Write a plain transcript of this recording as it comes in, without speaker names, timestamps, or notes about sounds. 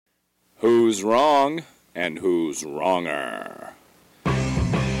who's wrong and who's wronger. In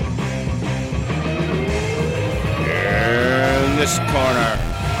this corner,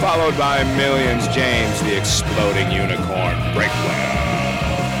 followed by millions, James the Exploding Unicorn Breakwell.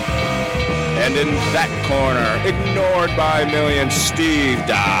 And in that corner, ignored by millions, Steve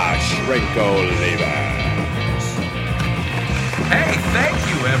Dash Rinko Levers. Hey, thank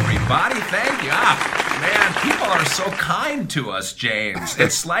you, everybody. Thank you. Man, people are so kind to us, James.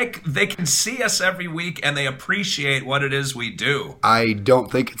 It's like they can see us every week and they appreciate what it is we do. I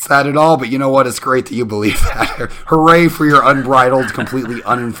don't think it's that at all, but you know what? It's great that you believe that. Hooray for your unbridled, completely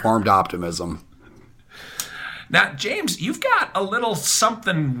uninformed optimism. Now, James, you've got a little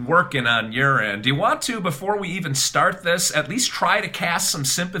something working on your end. Do you want to, before we even start this, at least try to cast some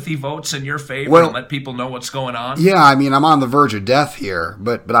sympathy votes in your favor and let people know what's going on? Yeah, I mean, I'm on the verge of death here,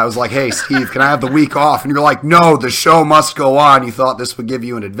 but I was like, hey, Steve, can I have the week off? And you're like, no, the show must go on. You thought this would give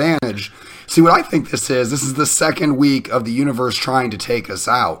you an advantage. See, what I think this is the second week of the universe trying to take us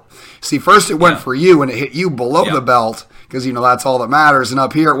out. See, first it went for you, and it hit you below the belt, because, that's all that matters. And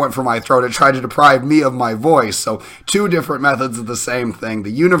up here, it went for my throat. It tried to deprive me of my voice. So two different methods of the same thing.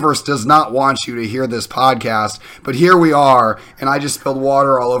 The universe does not want you to hear this podcast, but here we are, and I just spilled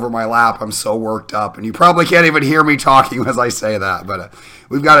water all over my lap. I'm so worked up, and you probably can't even hear me talking as I say that, but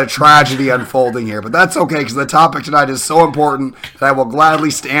we've got a tragedy unfolding here. But that's okay, because the topic tonight is so important that I will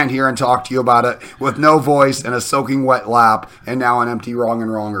gladly stand here and talk to you about it with no voice and a soaking wet lap, and now an empty Wrong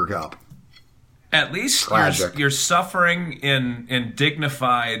and Wronger cup. At least you're suffering in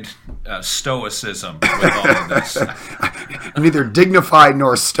dignified stoicism with all of this. Neither dignified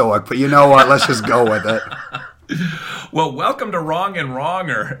nor stoic, but you know what? Let's just go with it. Well, welcome to Wrong and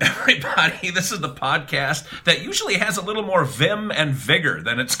Wronger, everybody. This is the podcast that usually has a little more vim and vigor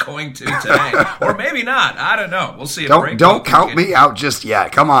than it's going to today. Or maybe not. I don't know. We'll see. Don't count me out just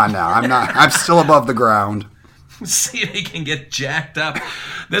yet. Come on now. I'm still above the ground. See if he can get jacked up.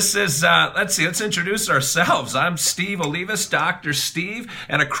 This is, let's introduce ourselves. I'm Steve Olivas, Dr. Steve,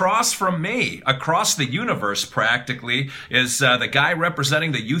 and across from me, across the universe practically, is the guy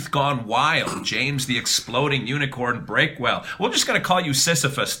representing the youth gone wild, James the Exploding Unicorn Breakwell. We're just going to call you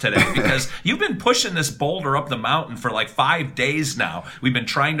Sisyphus today because you've been pushing this boulder up the mountain for like 5 days now. We've been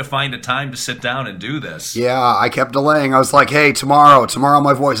trying to find a time to sit down and do this. Yeah, I kept delaying. I was like, hey, tomorrow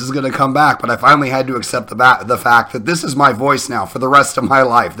my voice is going to come back, but I finally had to accept the fact that this is my voice now for the rest of my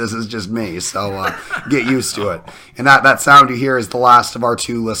life. This is just me, so get used to it. And that sound you hear is the last of our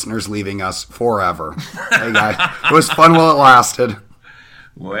 2 listeners leaving us forever. Hey guys, it was fun while it lasted.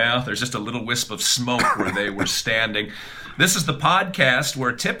 Well, there's just a little wisp of smoke where they were standing. This is the podcast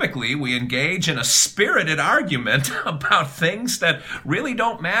where typically we engage in a spirited argument about things that really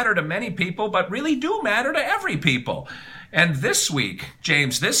don't matter to many people, but really do matter to every people. And this week,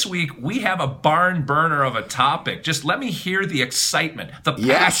 James, we have a barn burner of a topic. Just let me hear the excitement, the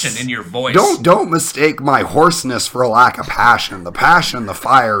passion in your voice. Don't mistake my hoarseness for a lack of passion. The passion, the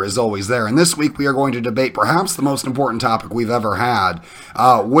fire is always there. And this week we are going to debate perhaps the most important topic we've ever had.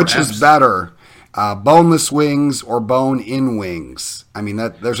 Which is better, boneless wings or bone-in wings? I mean,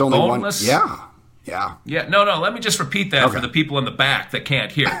 there's only boneless? one. Yeah. No, let me just repeat that for the people in the back that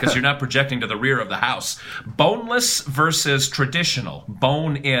can't hear, because you're not projecting to the rear of the house. Boneless versus traditional,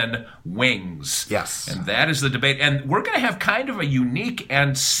 bone-in wings. Yes. And that is the debate. And we're going to have kind of a unique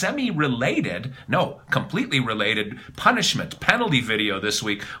and completely related penalty video this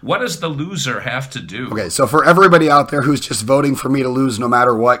week. What does the loser have to do? Okay, so for everybody out there who's just voting for me to lose no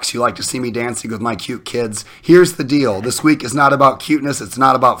matter what, because you like to see me dancing with my cute kids, here's the deal. This week is not about cuteness. It's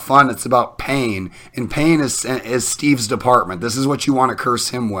not about fun. It's about pain. And pain is Steve's department. This is what you want to curse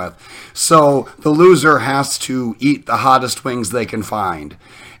him with. So the loser has to eat the hottest wings they can find.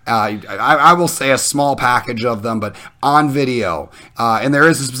 I will say a small package of them, but on video. And there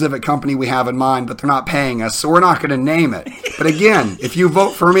is a specific company we have in mind, but they're not paying us, so we're not going to name it. But again, if you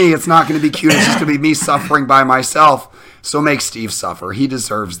vote for me, it's not going to be cute. It's just going to be me suffering by myself. So make Steve suffer. He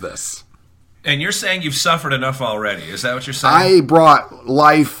deserves this. And you're saying you've suffered enough already. Is that what you're saying? I brought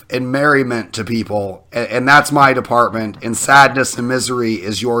life and merriment to people, and that's my department, and sadness and misery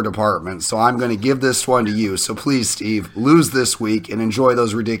is your department. So I'm going to give this one to you. So please, Steve, lose this week and enjoy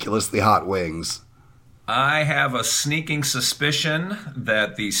those ridiculously hot wings. I have a sneaking suspicion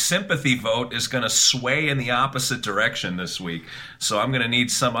that the sympathy vote is going to sway in the opposite direction this week. So I'm going to need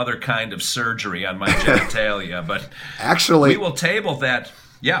some other kind of surgery on my genitalia. But actually, we will table that.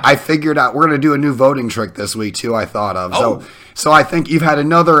 Yeah. I figured out we're going to do a new voting trick this week too. I thought of Oh. So I think you've had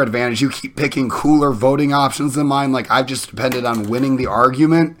another advantage. You keep picking cooler voting options than mine. Like I've just depended on winning the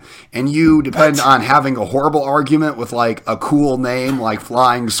argument, and you depend on having a horrible argument with like a cool name like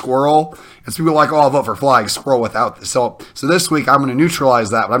Flying Squirrel. And so people are like, oh, I'll vote for Flying Squirrel without this. So this week I'm going to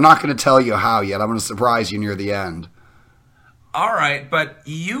neutralize that, but I'm not going to tell you how yet. I'm going to surprise you near the end. All right, but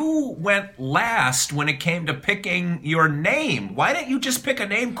you went last when it came to picking your name. Why didn't you just pick a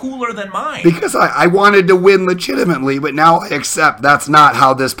name cooler than mine? Because I wanted to win legitimately, but now I accept that's not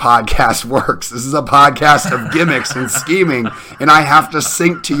how this podcast works. This is a podcast of gimmicks and scheming, and I have to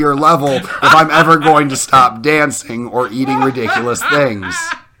sink to your level if I'm ever going to stop dancing or eating ridiculous things.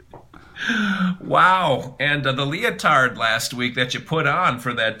 Wow. And the leotard last week that you put on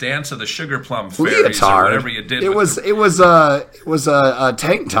for that dance of the sugar plum fairies or whatever you did. It was a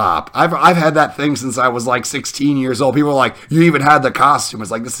tank top. I've had that thing since I was like 16 years old. People are like, you even had the costume. It's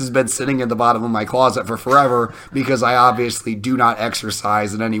like, this has been sitting at the bottom of my closet for forever because I obviously do not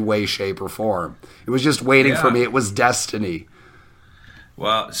exercise in any way, shape, or form. It was just waiting for me. It was destiny.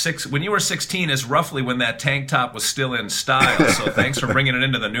 Well, when you were 16 is roughly when that tank top was still in style, so thanks for bringing it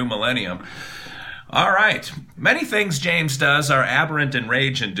into the new millennium. All right. Many things James does are aberrant and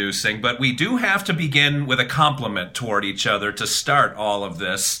rage-inducing, but we do have to begin with a compliment toward each other to start all of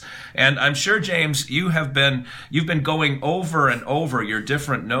this. And I'm sure, James, you've been going over and over your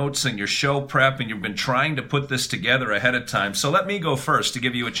different notes and your show prep, and you've been trying to put this together ahead of time. So let me go first to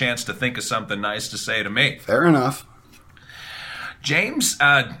give you a chance to think of something nice to say to me. Fair enough. James,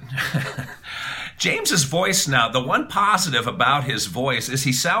 James's voice now, the one positive about his voice is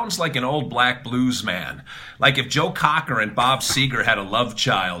he sounds like an old black blues man. Like if Joe Cocker and Bob Seger had a love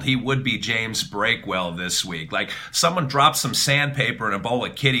child, he would be James Breakwell this week. Like someone dropped some sandpaper in a bowl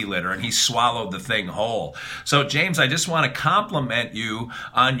of kitty litter and he swallowed the thing whole. So James, I just want to compliment you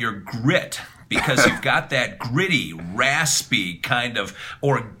on your grit, because you've got that gritty, raspy, kind of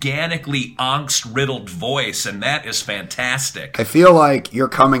organically angst-riddled voice, and that is fantastic. I feel like you're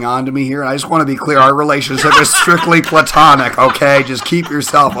coming on to me here, and I just want to be clear. Our relationship is strictly platonic, okay? Just keep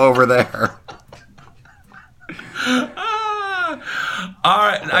yourself over there. All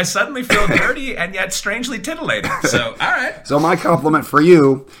right, I suddenly feel dirty and yet strangely titillated. So, all right. So my compliment for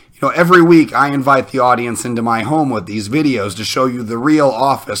you, every week I invite the audience into my home with these videos to show you the real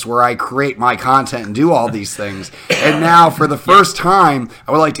office where I create my content and do all these things. And now, for the first time,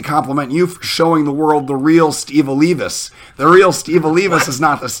 I would like to compliment you for showing the world the real Steve Olivas. The real Steve Olivas is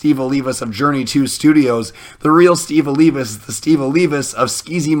not the Steve Olivas of Journey 2 Studios. The real Steve Olivas is the Steve Olivas of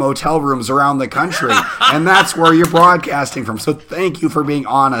skeezy motel rooms around the country. And that's where you're broadcasting from. So thank you for being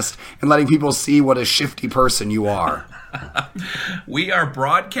honest and letting people see what a shifty person you are. We are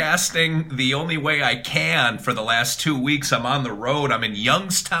broadcasting the only way I can for the last 2 weeks. I'm on the road. I'm in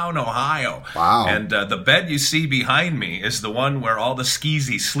Youngstown, Ohio. Wow. And the bed you see behind me is the one where all the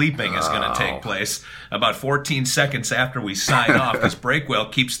skeezy sleeping is going to take place about 14 seconds after we sign off, because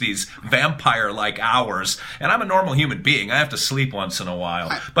Breakwell keeps these vampire-like hours. And I'm a normal human being. I have to sleep once in a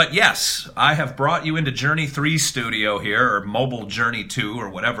while. But yes, I have brought you into Journey 3 studio here, or Mobile Journey 2, or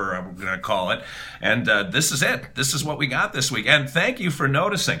whatever I'm going to call it. And this is it. This is what we got this week. And thank you for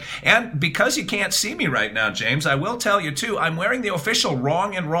noticing. And because you can't see me right now, James, I will tell you, too, I'm wearing the official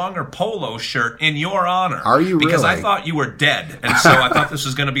Wrong and Wronger polo shirt in your honor. Are you really? Because I thought you were dead. And so I thought this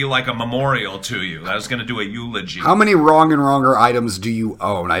was going to be like a memorial to you. I was going to do a eulogy. How many Wrong and Wronger items do you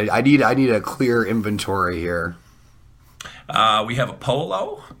own? I need a clear inventory here. We have a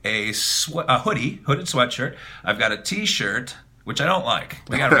polo, a hooded sweatshirt. I've got a T-shirt, which I don't like.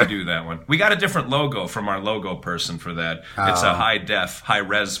 We got to redo that one. We got a different logo from our logo person for that. It's a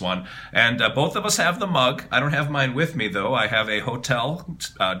high-res one. And both of us have the mug. I don't have mine with me, though. I have a hotel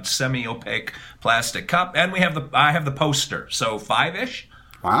semi-opaque plastic cup, and I have the poster. So 5-ish.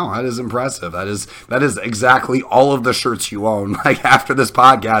 Wow, that is impressive. That is exactly all of the shirts you own. Like after this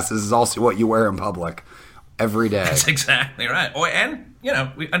podcast, this is also what you wear in public every day. That's exactly right. Oh, and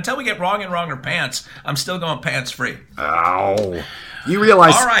until we get Wrong and Wronger pants, I'm still going pants free. Oh, you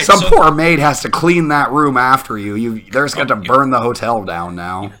realize poor maid has to clean that room after you. They're just going to burn the hotel down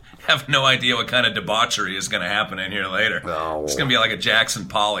now. Have no idea what kind of debauchery is going to happen in here later. Oh. It's going to be like a Jackson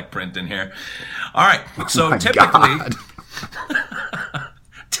Pollock print in here. All right, so typically.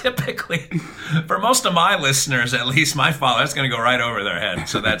 Typically, for most of my listeners, at least my father, that's going to go right over their head,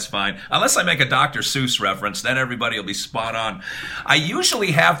 so that's fine. Unless I make a Dr. Seuss reference, then everybody will be spot on. I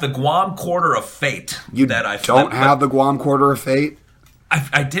usually have the Guam Quarter of Fate. You don't have the Guam Quarter of Fate?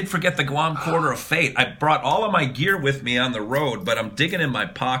 I did forget the Guam Quarter of Fate. I brought all of my gear with me on the road, but I'm digging in my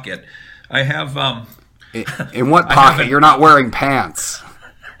pocket. I have... In what pocket? You're not wearing pants.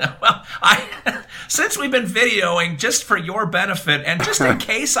 Since we've been videoing, just for your benefit and just in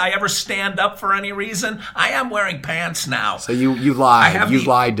case I ever stand up for any reason, I am wearing pants now. So you lied. You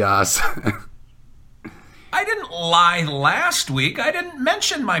lied to us. I didn't lie last week. I didn't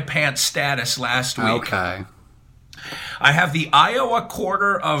mention my pants status last week. Okay. I have the Iowa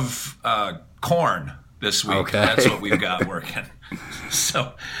quarter of corn this week. Okay. That's what we've got working.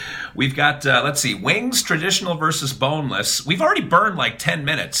 So we've got, let's see, wings, traditional versus boneless. We've already burned like 10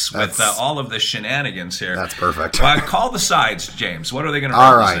 minutes with all of the shenanigans here. That's perfect. Call the sides, James. What are they going to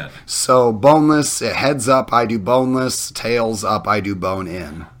All represent? right. So boneless, heads up, I do boneless. Tails up, I do bone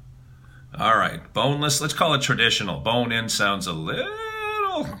in. All right. Boneless, let's call it traditional. Bone in sounds a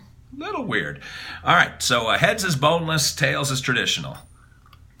little weird. All right. So heads is boneless, tails is traditional.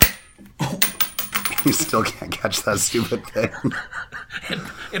 You still can't catch that stupid thing.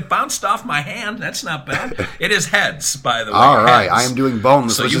 It bounced off my hand. That's not bad. It is heads, by the way. All right, heads. I am doing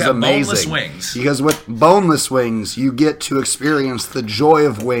boneless, So which you is have amazing. boneless wings. Because with boneless wings, you get to experience the joy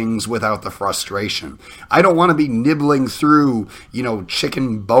of wings without the frustration. I don't want to be nibbling through,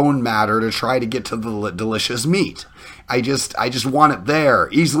 chicken bone matter to try to get to the delicious meat. I just want it there,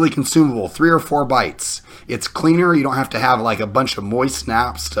 easily consumable, 3 or 4 bites. It's cleaner. You don't have to have like a bunch of moist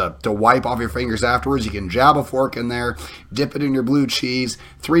snaps to wipe off your fingers afterwards. You can jab a fork in there, dip it in your blue cheese,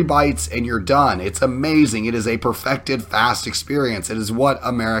 3 bites, and you're done. It's amazing. It is a perfected fast experience. It is what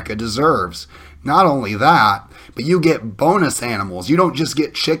America deserves. Not only that, but you get bonus animals. You don't just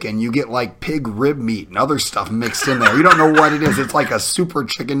get chicken. You get like pig rib meat and other stuff mixed in there. You don't know what it is. It's like a super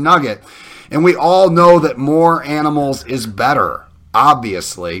chicken nugget. And we all know that more animals is better.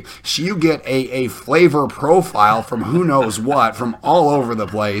 Obviously, so you get a flavor profile from who knows what, from all over the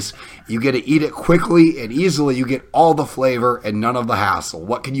place. You get to eat it quickly and easily. You get all the flavor and none of the hassle.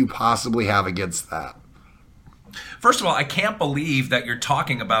 What can you possibly have against that? First of all, I can't believe that you're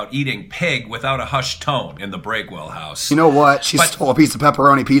talking about eating pig without a hushed tone in the Breakwell house. You know what? She stole a piece of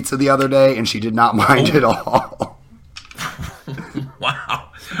pepperoni pizza the other day and she did not mind at all. Wow.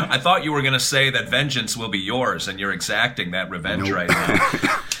 I thought you were going to say that vengeance will be yours and you're exacting that revenge right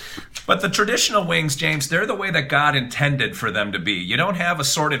now. But the traditional wings, James, they're the way that God intended for them to be. You don't have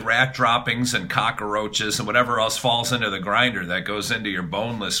assorted rat droppings and cockroaches and whatever else falls into the grinder that goes into your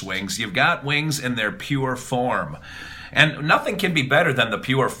boneless wings. You've got wings in their pure form. And nothing can be better than the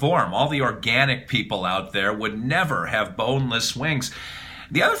pure form. All the organic people out there would never have boneless wings.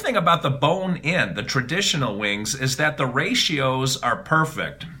 The other thing about the bone-in, the traditional wings, is that the ratios are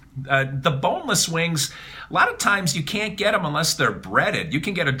perfect. The boneless wings, a lot of times you can't get them unless they're breaded. You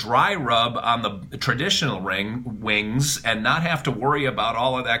can get a dry rub on the traditional wings and not have to worry about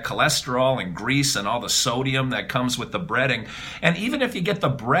all of that cholesterol and grease and all the sodium that comes with the breading. And even if you get the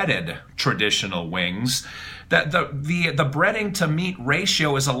breaded traditional wings, the breading to meat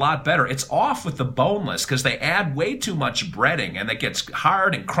ratio is a lot better. It's off with the boneless because they add way too much breading and it gets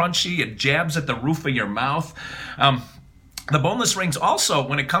hard and crunchy. It jabs at the roof of your mouth. The boneless rings also,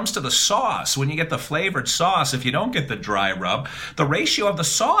 when it comes to the sauce, when you get the flavored sauce, if you don't get the dry rub, the ratio of the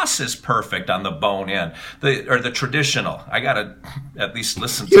sauce is perfect on the bone-in, or the traditional. I got to at least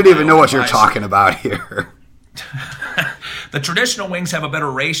listen to You don't even know what you're talking about here. The traditional wings have a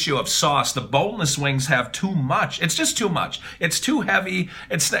better ratio of sauce. The boneless wings have too much. It's just too much. It's too heavy.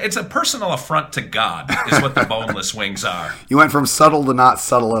 It's a personal affront to God is what the boneless wings are. You went from subtle to not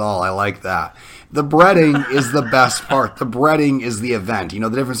subtle at all. I like that. The breading is the best part. The breading is the event. You know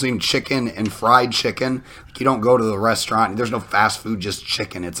the difference between chicken and fried chicken? You don't go to the restaurant. There's no fast food, just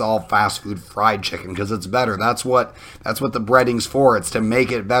chicken. It's all fast food fried chicken because it's better. That's what the breading's for. It's to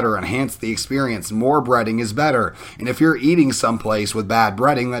make it better, enhance the experience. More breading is better. And if you're eating someplace with bad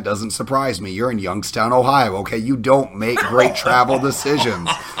breading, that doesn't surprise me. You're in Youngstown, Ohio, okay? You don't make great travel decisions.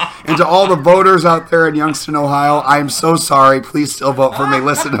 And to all the voters out there in Youngstown, Ohio, I'm so sorry. Please still vote for me.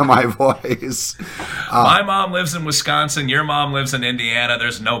 Listen to my voice. My mom lives in Wisconsin. Your mom lives in Indiana.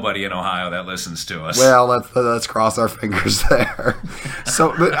 There's nobody in Ohio that listens to us. Well, let's cross our fingers there.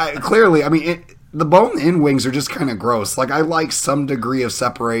 So, but clearly, I mean, the bone-in wings are just kind of gross. Like, I like some degree of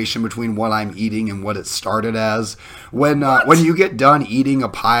separation between what I'm eating and what it started as. When you get done eating a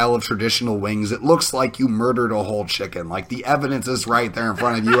pile of traditional wings, it looks like you murdered a whole chicken. Like, the evidence is right there in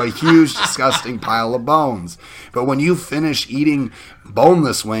front of you, a huge, disgusting pile of bones. But when you finish eating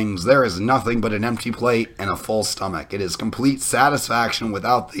boneless wings, there is nothing but an empty plate and a full stomach. It is complete satisfaction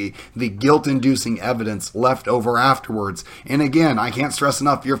without the guilt-inducing evidence left over afterwards. And again, I can't stress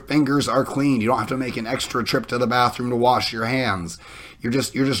enough, your fingers are clean. You don't have to make an extra trip to the bathroom to wash your hands. You're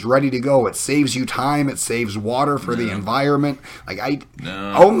just ready to go. It saves you time. It saves water for the environment.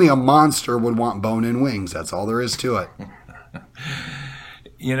 Only a monster would want bone-in wings. That's all there is to it.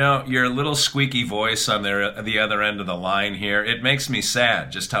 You know, your little squeaky voice on the other end of the line here, it makes me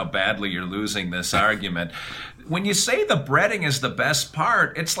sad just how badly you're losing this argument. When you say the breading is the best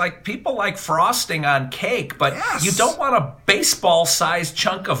part, it's like people like frosting on cake, but Yes. you don't want a baseball-sized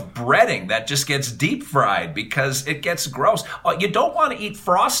chunk of breading that just gets deep fried because it gets gross. You don't want to eat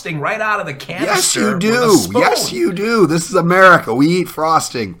frosting right out of the canister. Yes, you with a do. spoon. Yes, you do. This is America. We eat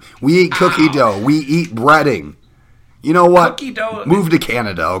frosting. We eat cookie dough. We eat breading. You know what? Cookie dough. Move to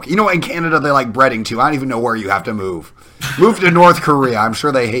Canada. Okay? You know what? In Canada, they like breading too. I don't even know where you have to move. Move to North Korea. I'm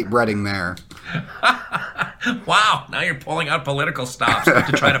sure they hate breading there. Wow, now you're pulling out political stops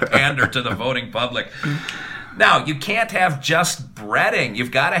to try to pander to the voting public. Now, you can't have just breading.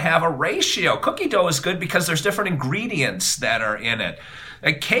 You've got to have a ratio. Cookie dough is good because there's different ingredients that are in it.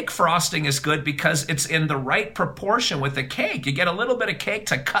 A cake frosting is good because it's in the right proportion with the cake. You get a little bit of cake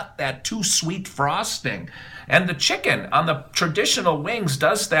to cut that too sweet frosting. And the chicken on the traditional wings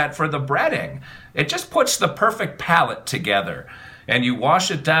does that for the breading. It just puts the perfect palette together. And you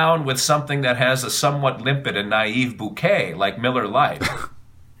wash it down with something that has a somewhat limpid and naive bouquet, like Miller Lite.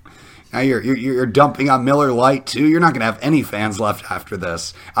 Now you're dumping on Miller Lite too. You're not going to have any fans left after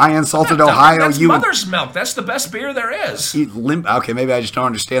this. I insulted Ohio. That's Mother's Milk. That's the best beer there is. Okay, maybe I just don't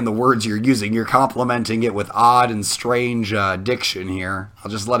understand the words you're using. You're complimenting it with odd and strange diction here.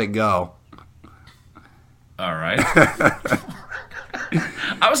 I'll just let it go. All right.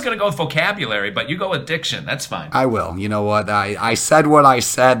 I was going to go with vocabulary, but you go with diction. That's fine. I will. You know what? I said what I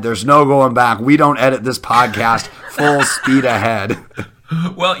said. There's no going back. We don't edit this podcast. Full speed ahead.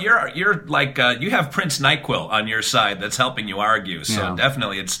 Well, you're like you have Prince NyQuil on your side that's helping you argue. So Yeah.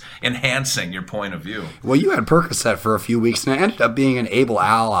 definitely it's enhancing your point of view. Well, you had Percocet for a few weeks, and it ended up being an able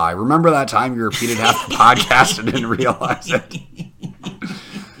ally. Remember that time you repeated half the podcast and didn't realize it?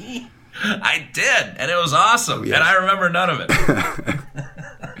 I did, and it was awesome, Yes. and I remember none of it.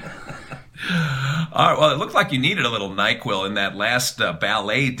 All right, well, it looked like you needed a little NyQuil in that last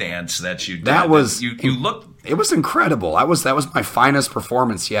ballet dance that you did. That was you looked. It was incredible. That was my finest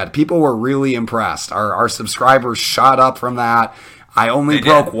performance yet. People were really impressed. Our subscribers shot up from that. I only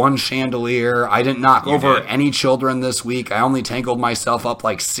broke one chandelier. I didn't knock over any children this week. I only tangled myself up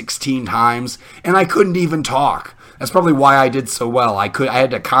like 16 times, and I couldn't even talk. That's probably why I did so well. I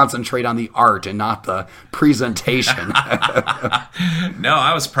had to concentrate on the art and not the presentation. No,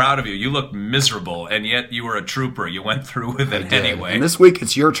 I was proud of you. You looked miserable, and yet you were a trooper. You went through with it anyway. And this week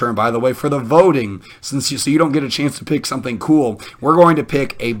it's your turn, by the way, for the voting. So you don't get a chance to pick something cool. We're going to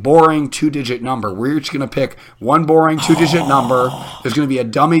pick a boring 2-digit number. We're just going to pick one boring 2-digit number. There's going to be a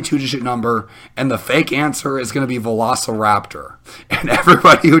dummy 2-digit number, and the fake answer is going to be Velociraptor. And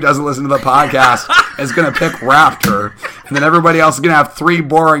everybody who doesn't listen to the podcast is going to pick Raptor. And then everybody else is going to have 3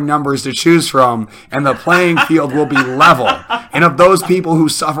 boring numbers to choose from, and the playing field will be level. And of those people who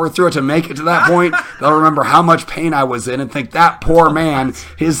suffer through it to make it to that point, they'll remember how much pain I was in and think that poor man,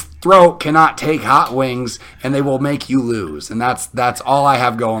 his throat cannot take hot wings, and they will make you lose. And that's all I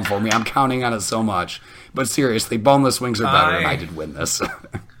have going for me. I'm counting on it so much. But seriously, boneless wings are better, and I did win this.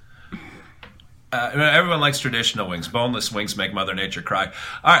 Everyone likes traditional wings. Boneless wings make Mother Nature cry.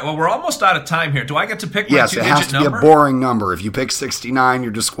 All right, well, we're almost out of time here. Do I get to pick my Yes, it 2-digit has to number? be a boring number. If you pick 69,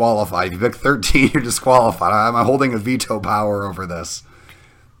 you're disqualified. If you pick 13, you're disqualified. I'm holding a veto power over this.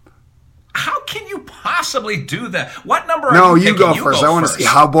 How can you possibly do that? What number are No, you you picking? go first. I want to see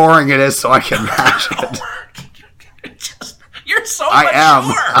how boring it is so I can match it. You're so I mature. am.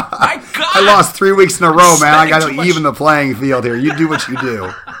 My God. I lost 3 weeks in a row, man. I Spending got too to much- even the playing field here. You do what you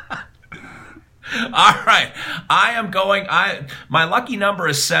do. All right. I am going. My lucky number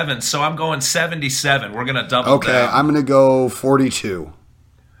is 7, so I'm going 77. We're going to double Okay, down. I'm going to go 42.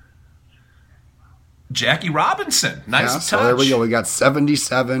 Jackie Robinson. Nice Yeah, touch. so there we go. We got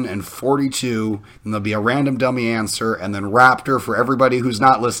 77 and 42, and there'll be a random dummy answer, and then Raptor for everybody who's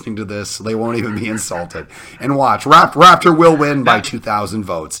not listening to this, so they won't even be insulted. And watch, Raptor will win by 2,000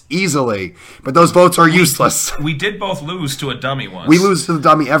 votes easily, but those votes are useless. We did both lose to a dummy once. We lose to the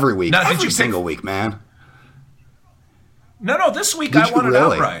dummy every week, Now, did every you pick- single week, man. No, this week Did I you won it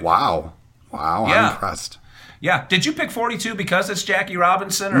really? outright. Wow, I'm Yeah. impressed. Yeah. Did you pick 42 because it's Jackie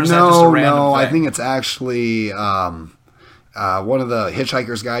Robinson, or is that just a random No, thing? I think it's actually one of the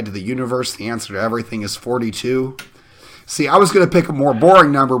Hitchhiker's Guide to the Universe. The answer to everything is 42. See, I was going to pick a more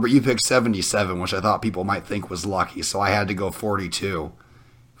boring number, but you picked 77, which I thought people might think was lucky, so I had to go 42,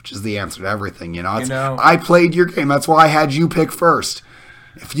 which is the answer to everything. I played your game. That's why I had you pick first.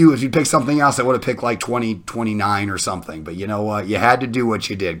 If you picked something else, I would have picked like 20, 29 or something. But you know what? You had to do what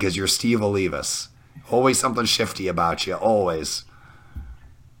you did because you're Steve Olivas. Always something shifty about you. Always.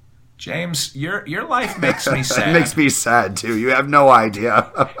 James, your life makes me sad. It makes me sad, too. You have no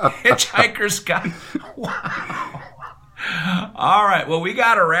idea. Hitchhiker's Guide. Wow. All right, well, we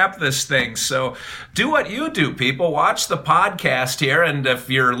got to wrap this thing. So do what you do, people. Watch the podcast here. And if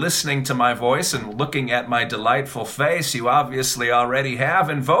you're listening to my voice and looking at my delightful face, you obviously already have.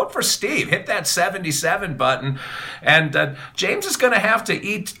 And vote for Steve. Hit that 77 button. And James is going to have to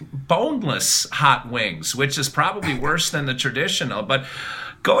eat boneless hot wings, which is probably worse than the traditional. But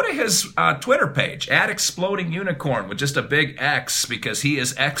go to his Twitter page, @ExplodingUnicorn, with just a big X, because he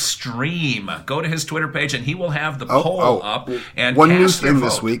is extreme. Go to his Twitter page, and he will have the poll up. And one new cast your thing vote.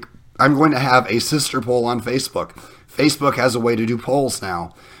 this week, I'm going to have a sister poll on Facebook. Facebook has a way to do polls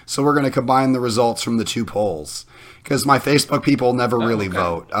now. So we're going to combine the results from the two polls. Because my Facebook people never really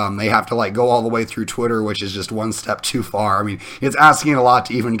vote. They have to go all the way through Twitter, which is just one step too far. I mean, it's asking a lot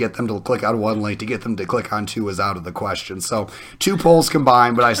to even get them to click on one link. To get them to click on two is out of the question. So 2 polls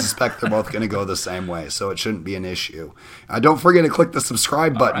combined, but I suspect they're both going to go the same way. So it shouldn't be an issue. Don't forget to click the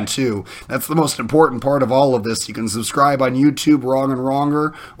subscribe button too. That's the most important part of all of this. You can subscribe on YouTube, Wrong and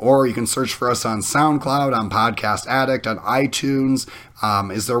Wronger, or you can search for us on SoundCloud, on Podcast Addict, on iTunes.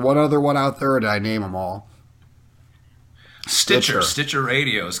 Is there one other one out there, or did I name them all? Stitcher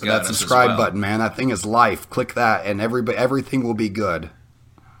Radio's got that us subscribe as well. button, man. That thing is life. Click that, and everything will be good.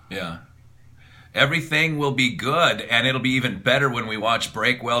 Yeah. Everything will be good, and it'll be even better when we watch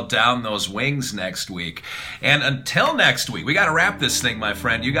Breakwell down those wings next week. And until next week, we got to wrap this thing, my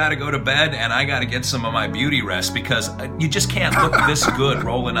friend. You got to go to bed, and I got to get some of my beauty rest, because you just can't look this good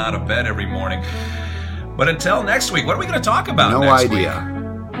rolling out of bed every morning. But until next week, what are we going to talk about next week? No idea.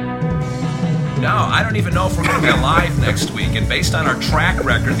 No, I don't even know if we're going to be alive next week. And based on our track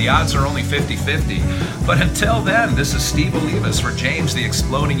record, the odds are only 50-50. But until then, this is Steve Olivas for James the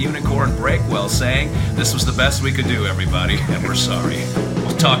Exploding Unicorn Breakwell saying this was the best we could do, everybody, and we're sorry.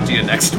 We'll talk to you next week.